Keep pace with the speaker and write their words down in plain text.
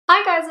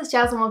guys, it's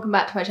Jazz and welcome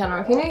back to my channel.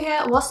 If you're new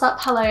here, what's up?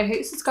 Hello, I hope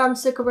you subscribe and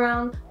stick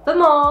around for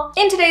more.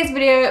 In today's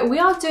video, we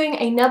are doing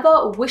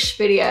another Wish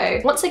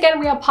video. Once again,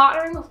 we are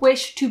partnering with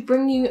Wish to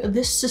bring you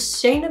this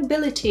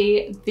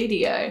sustainability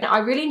video. Now, I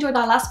really enjoyed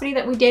our last video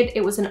that we did.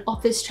 It was an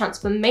office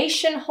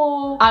transformation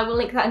haul. I will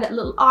link that in that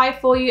little eye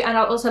for you, and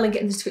I'll also link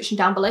it in the description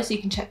down below so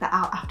you can check that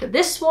out after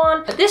this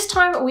one. But this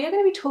time, we are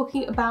going to be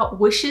talking about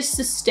Wish's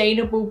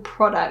sustainable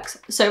products.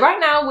 So right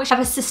now, Wish have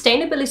a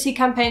sustainability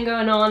campaign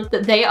going on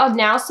that they are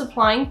now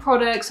supplying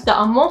products that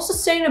are more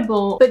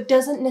sustainable, but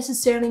doesn't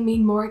necessarily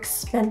mean more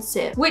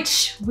expensive,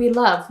 which we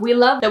love. We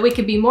love that we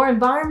can be more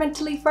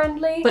environmentally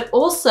friendly, but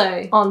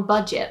also on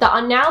budget. There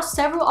are now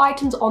several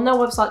items on their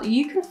website that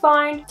you can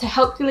find to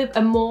help you live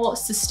a more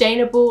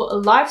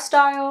sustainable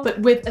lifestyle, but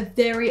with a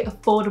very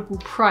affordable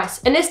price.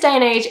 In this day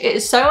and age, it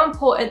is so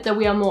important that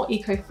we are more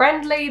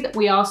eco-friendly, that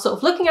we are sort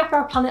of looking after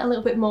our planet a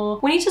little bit more.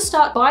 We need to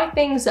start buying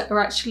things that are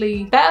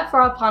actually better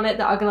for our planet,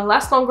 that are going to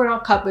last longer in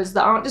our cupboards,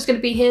 that aren't just going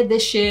to be here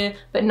this year,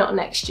 but not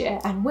next year.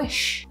 And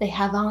Wish, they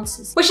have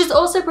answers. Wish is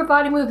also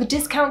providing me with a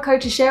discount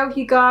code to share with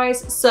you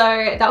guys, so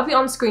that will be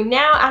on screen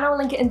now, and I'll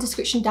link it in the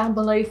description down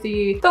below for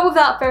you. But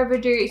without further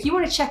ado, if you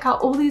want to check out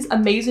all these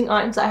amazing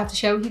items that I have to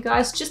share with you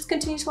guys, just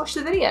continue to watch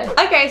the video.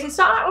 Okay, so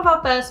starting out with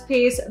our first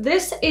piece,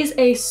 this is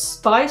a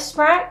spice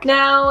rack.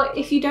 Now,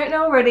 if you don't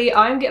know already,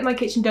 I'm getting my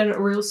kitchen done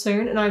real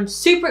soon, and I'm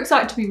super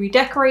excited to be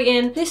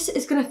redecorating. This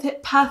is going to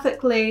fit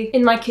perfectly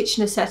in my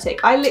kitchen aesthetic.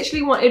 I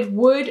literally wanted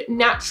wood,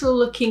 natural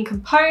looking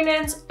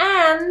components,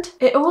 and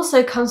it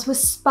also comes with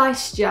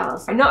spice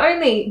jars. Not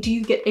only do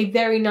you get a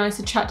very nice,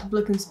 attractive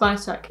looking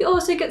spice rack, you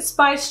also get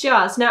spice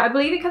jars. Now, I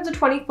believe it comes in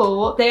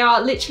 24. They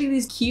are literally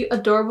these cute,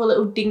 adorable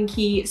little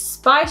dinky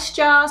spice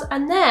jars,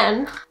 and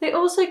then they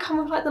also come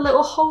with like the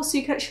little holes so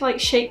you can actually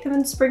like shake them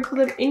and sprinkle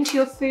them into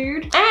your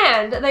food.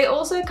 And they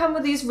also come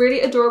with these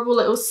really adorable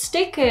little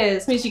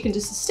stickers. It means you can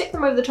just stick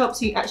them over the top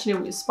so you actually know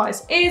what your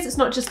spice is. It's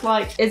not just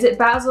like, is it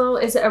basil?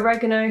 Is it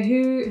oregano?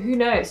 Who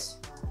knows?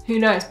 Who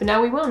knows, but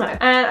now we will know.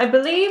 And I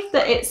believe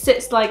that it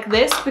sits like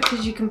this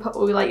because you can put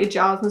all like your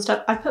jars and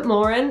stuff. I put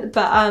more in,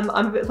 but I'm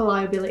a bit of a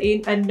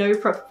liability and know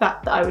for a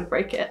fact that I would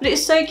break it. But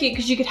it's so cute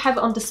because you could have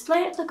it on display,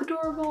 it's like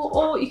adorable,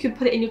 or you could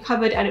put it in your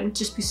cupboard and it would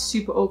just be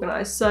super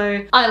organized.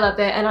 So I love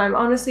it, and I'm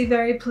honestly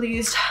very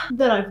pleased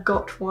that I've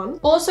got one.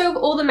 Also,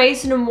 with all the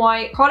Mason and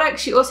White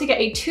products, you also get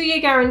a 2-year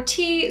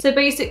guarantee. So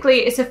basically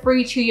it's a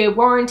free 2-year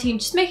warranty,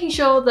 just making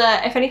sure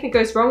that if anything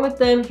goes wrong with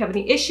them, if you have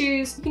any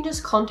issues, you can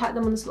just contact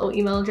them on this little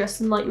email address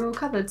and like you're all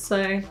covered.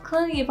 So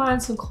clearly you're buying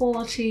some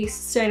quality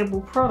sustainable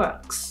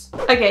products.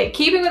 Okay,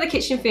 keeping with the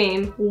kitchen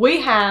theme, we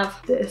have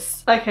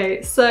this.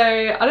 Okay, so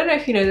I don't know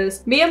if you know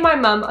this, me and my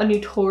mum are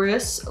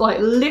notorious, like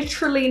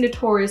literally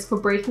notorious for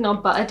breaking our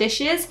butter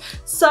dishes.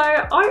 So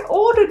I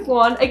ordered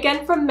one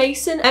again from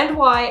Mason and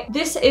White.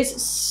 This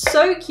is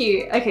so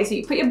cute. Okay, so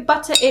you put your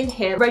butter in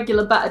here,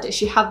 regular butter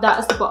dish, you have that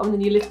as the bottom,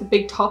 then you lift the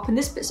big top, and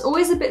this bit's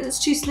always a bit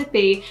that's too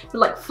slippy, but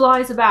like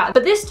flies about.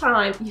 But this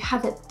time you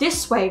have it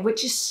this way,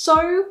 which is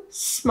so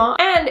smart.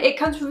 And it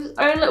comes with its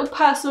own little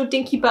personal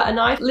dinky butter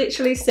knife.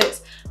 Literally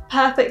sits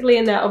perfectly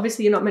in there.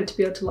 Obviously you're not meant to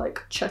be able to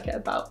like chuck it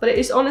about, but it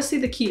is honestly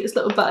the cutest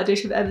little butter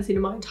dish I've ever seen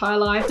in my entire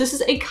life. This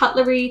is a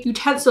cutlery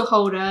utensil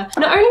holder.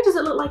 Not only does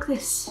it look like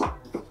this,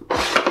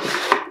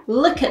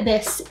 look at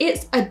this,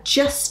 it's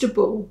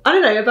adjustable. I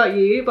don't know about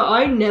you, but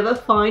I never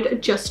find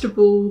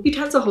adjustable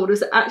utensil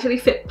holders that actually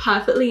fit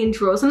perfectly in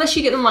drawers, unless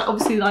you get them like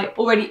obviously like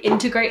already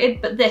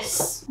integrated, but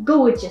this,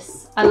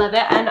 gorgeous. I love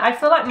it, and I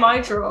feel like my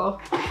drawer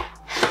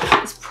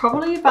is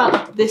probably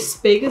about this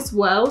big as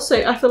well, so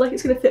I feel like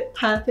it's gonna fit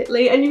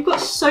perfectly, and you've got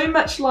so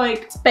much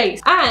like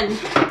space, and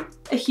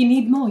if you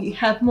need more, you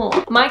have more.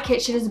 My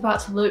kitchen is about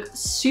to look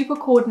super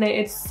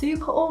coordinated,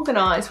 super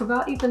organized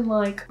without even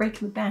like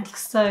breaking the bank.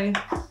 So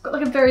got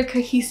like a very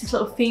cohesive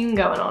little theme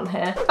going on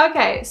here.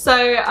 Okay,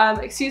 so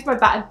excuse my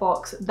battered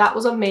box. That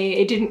was on me.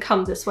 It didn't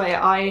come this way.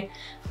 I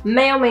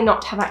may or may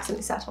not have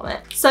accidentally sat on it.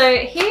 So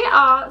here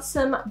are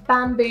some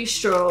bamboo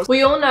straws.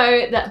 We all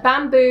know that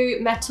bamboo,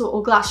 metal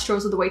or glass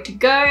straws are the way to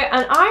go,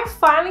 and I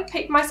finally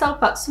picked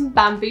myself up some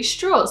bamboo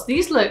straws.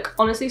 These look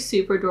honestly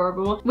super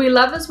adorable. We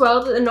love as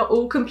well that they're not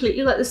all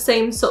completely like the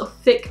same sort of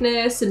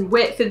thickness and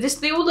width.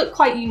 They all look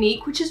quite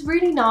unique, which is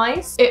really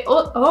nice.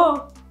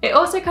 It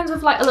also comes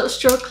with like a little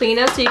straw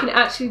cleaner, so you can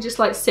actually just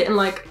like sit and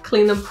like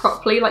clean them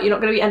properly. Like you're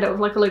not going to end up with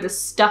like a load of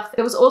stuff.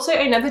 There was also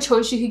another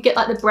choice. You could get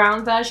like the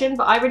brown version,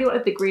 but I really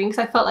wanted the green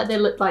because I felt like they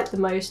looked like the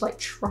most like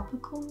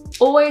tropical.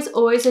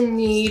 Always in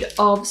need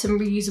of some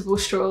reusable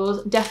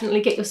straws.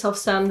 Definitely get yourself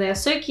some. They are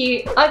so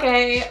cute.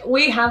 Okay,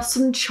 we have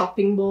some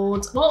chopping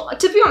boards. Well,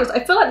 to be honest,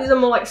 I feel like these are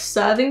more like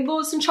serving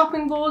boards than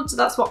chopping boards. So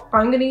that's what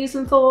I'm going to use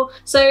them for.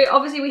 So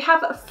obviously we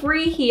have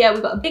 3 here.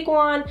 We've got a big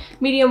one,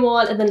 medium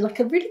one, and then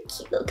like a really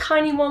cute little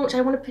tiny one one which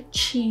I want to put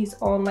cheese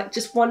on, like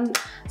just one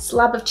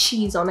slab of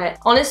cheese on it.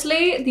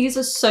 Honestly, these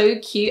are so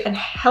cute and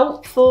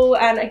helpful,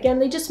 and again,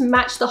 they just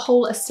match the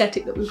whole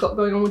aesthetic that we've got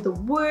going on with the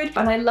wood.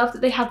 And I love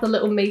that they have the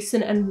little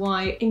Mason and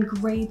White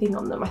engraving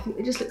on them. I think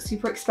they just look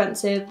super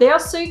expensive. They are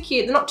so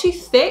cute. They're not too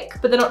thick,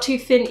 but they're not too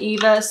thin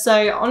either.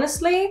 So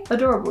honestly,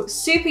 adorable.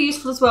 Super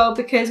useful as well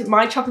because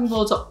my chopping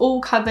boards are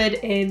all covered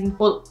in,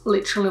 well,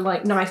 literally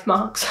like knife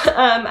marks.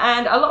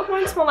 And a lot of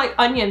mine smell like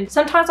onion.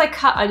 Sometimes I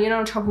cut onion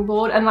on a chopping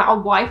board and like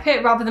I'll wipe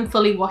it rather than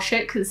fully wash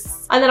it,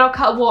 and then I'll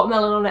cut a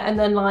watermelon on it, and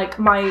then like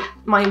my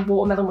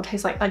watermelon will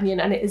taste like onion,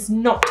 and it is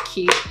not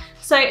cute.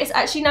 So it's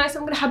actually nice.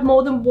 I'm gonna have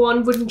more than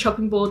one wooden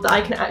chopping board that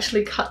I can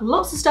actually cut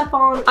lots of stuff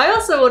on. I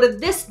also ordered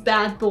this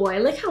bad boy.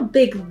 Look how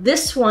big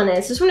this one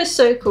is. This one is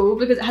so cool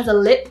because it has a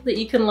lip that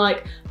you can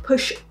like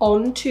push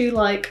onto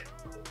like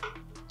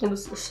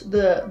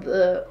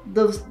the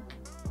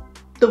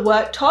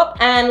worktop,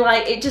 and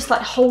like it just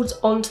like holds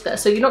onto there,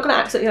 so you're not gonna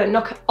accidentally like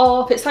knock it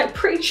off. It's like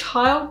pretty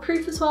child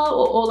proof as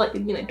well, or like,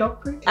 you know, dog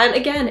proof. And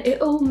again,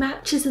 it all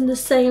matches in the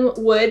same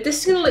wood. This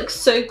is gonna look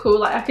so cool.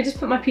 Like I could just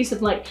put my piece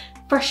of like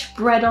fresh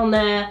bread on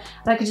there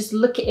and I could just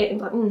look at it and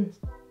be like,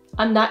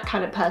 I'm that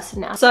kind of person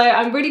now. So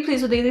I'm really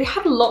pleased with these. They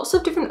have lots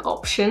of different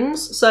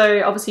options.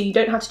 So obviously you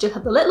don't have to just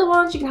have the little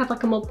ones, you can have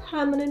like a more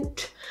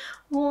permanent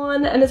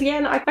one. And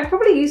again, I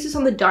probably use this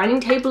on the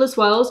dining table as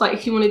well. So like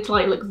if you wanted to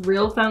like look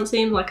real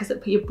fancy and like I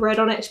said, put your bread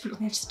on it, just put it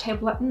on the edge of the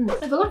table, like,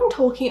 I feel like I'm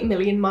talking a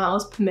million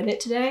miles per minute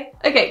today.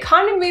 Okay,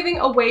 kind of moving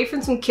away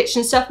from some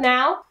kitchen stuff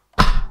now.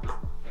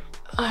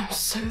 I'm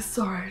so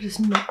sorry, I just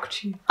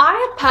knocked you.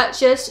 I have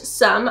purchased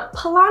some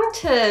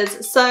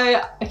planters. So,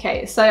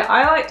 okay, so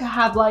I like to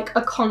have like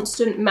a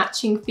constant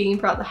matching theme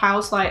throughout the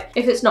house. Like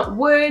if it's not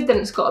wood, then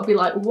it's got to be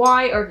like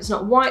white, or if it's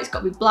not white, it's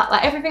got to be black.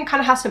 Like everything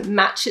kind of has to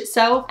match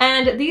itself.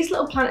 And these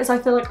little planters I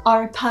feel like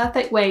are a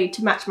perfect way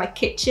to match my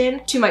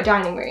kitchen to my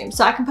dining room.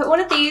 So I can put one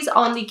of these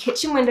on the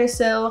kitchen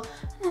windowsill,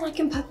 and I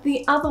can put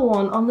the other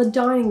one on the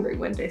dining room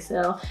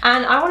windowsill.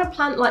 And I want to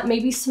plant like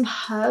maybe some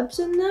herbs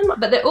in them,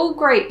 but they're all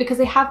great because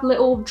they have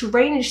little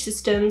drainage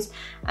systems,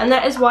 and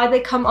that is why they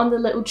come on the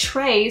little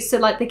trays, so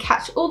like they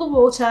catch all the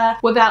water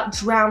without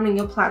drowning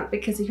your plant.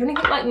 Because if you're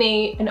anything like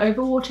me and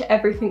overwater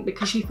everything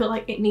because you feel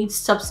like it needs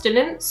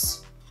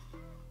substance,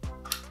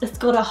 it's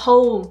got a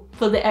hole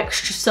for the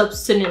extra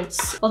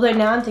substance. Although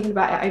now I'm thinking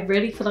about it, I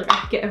really feel like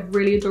I could get a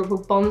really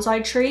adorable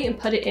bonsai tree and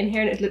put it in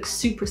here and it looks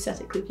super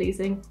aesthetically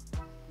pleasing.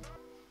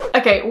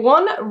 Okay,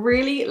 one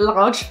really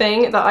large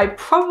thing that I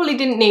probably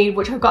didn't need,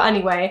 which I've got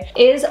anyway,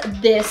 is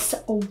this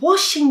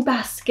washing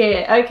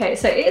basket. Okay,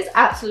 so it is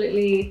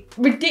absolutely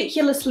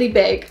ridiculously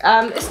big.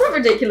 It's not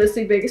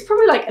ridiculously big, it's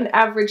probably like an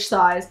average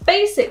size.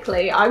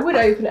 Basically, I would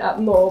open it up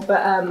more,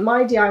 but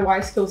my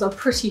DIY skills are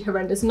pretty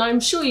horrendous, and I'm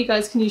sure you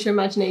guys can use your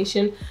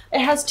imagination. It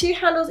has two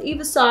handles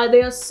either side.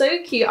 They are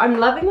so cute. I'm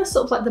loving the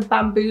sort of like the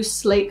bamboo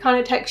slate kind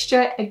of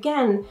texture.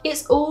 Again,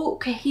 it's all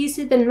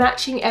cohesive and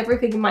matching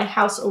everything in my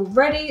house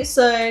already,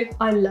 so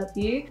I love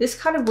you. This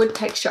kind of wood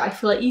texture I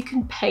feel like you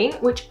can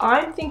paint, which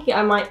I'm thinking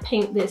I might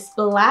paint this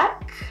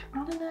black.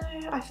 I don't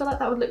know, I feel like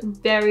that would look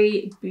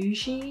very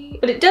bougie.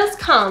 But it does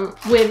come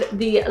with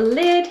the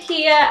lid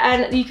here,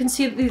 and you can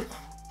see these,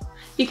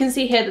 you can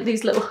see here that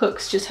these little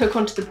hooks just hook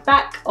onto the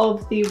back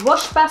of the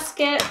wash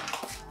basket,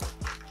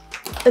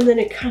 and then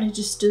it kind of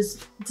just does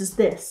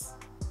this.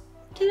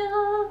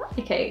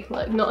 Okay,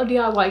 like not a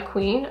DIY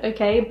queen,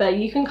 okay, but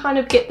you can kind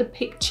of get the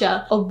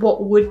picture of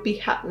what would be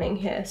happening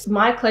here. So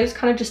my clothes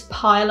kind of just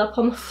pile up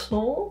on the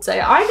floor. So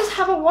I just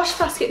have a wash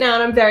basket now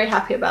and I'm very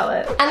happy about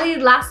it. And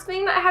the last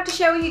thing that I have to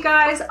share with you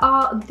guys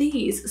are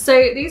these. So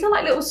these are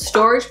like little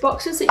storage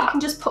boxes that you can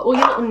just put all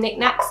your little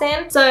knickknacks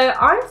in. So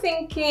I'm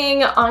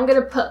thinking I'm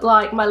gonna put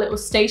like my little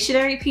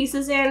stationery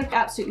pieces in. I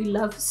absolutely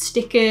love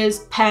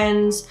stickers,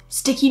 pens,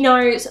 sticky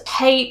notes,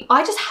 tape.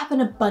 I just have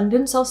an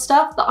abundance of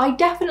stuff that I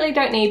definitely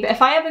don't need, but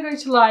if I ever go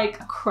to like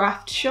a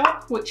craft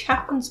shop, which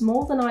happens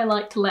more than I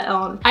like to let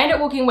on, I end up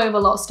walking away with a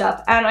lot of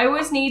stuff, and I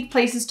always need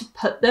places to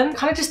put them,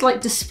 kind of just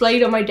like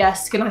displayed on my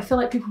desk, and I feel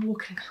like people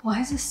walking, why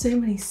is there so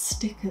many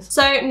stickers?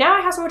 So now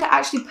I have somewhere to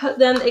actually put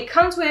them. It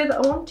comes with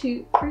 1,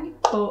 2, 3,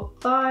 4,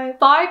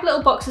 5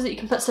 little boxes that you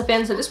can put stuff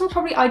in. So this one's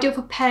probably ideal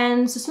for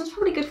pens, this one's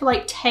probably good for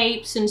like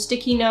tapes and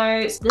sticky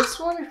notes, this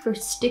one for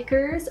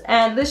stickers,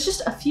 and there's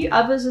just a few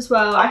others as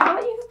well. I feel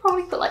like you could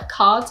probably put like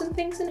cards and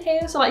things in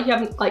here, so like you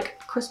have like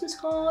Christmas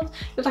cards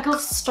with like a little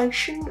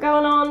station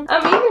going on.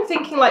 I'm even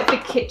thinking like for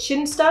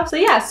kitchen stuff. So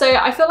yeah, so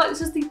I feel like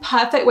this is the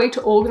perfect way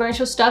to organize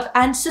your stuff,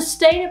 and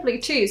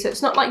sustainably too. So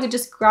it's not like you're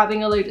just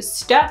grabbing a load of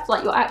stuff,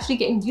 like you're actually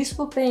getting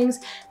useful things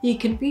that you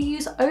can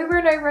reuse over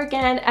and over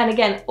again. And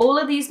again, all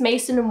of these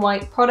Mason and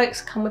White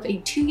products come with a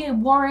 2-year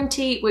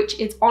warranty, which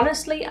is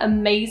honestly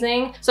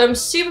amazing. So I'm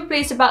super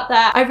pleased about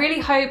that. I really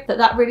hope that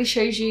that really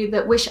shows you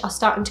that Wish are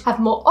starting to have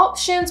more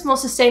options, more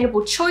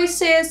sustainable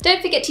choices.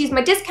 Don't forget to use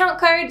my discount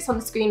code. It's on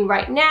the screen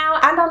right now,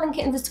 and I'll link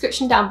it in the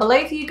description down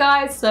below for you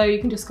guys, so you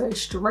can just go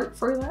straight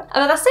through that.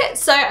 And that's it.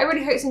 So I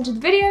really hope you enjoyed the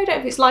video. Don't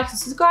forget to like and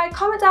subscribe,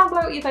 comment down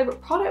below what your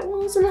favorite product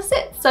was, and that's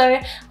it. So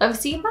I will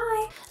see you,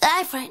 bye.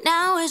 Life right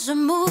now is a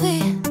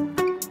movie.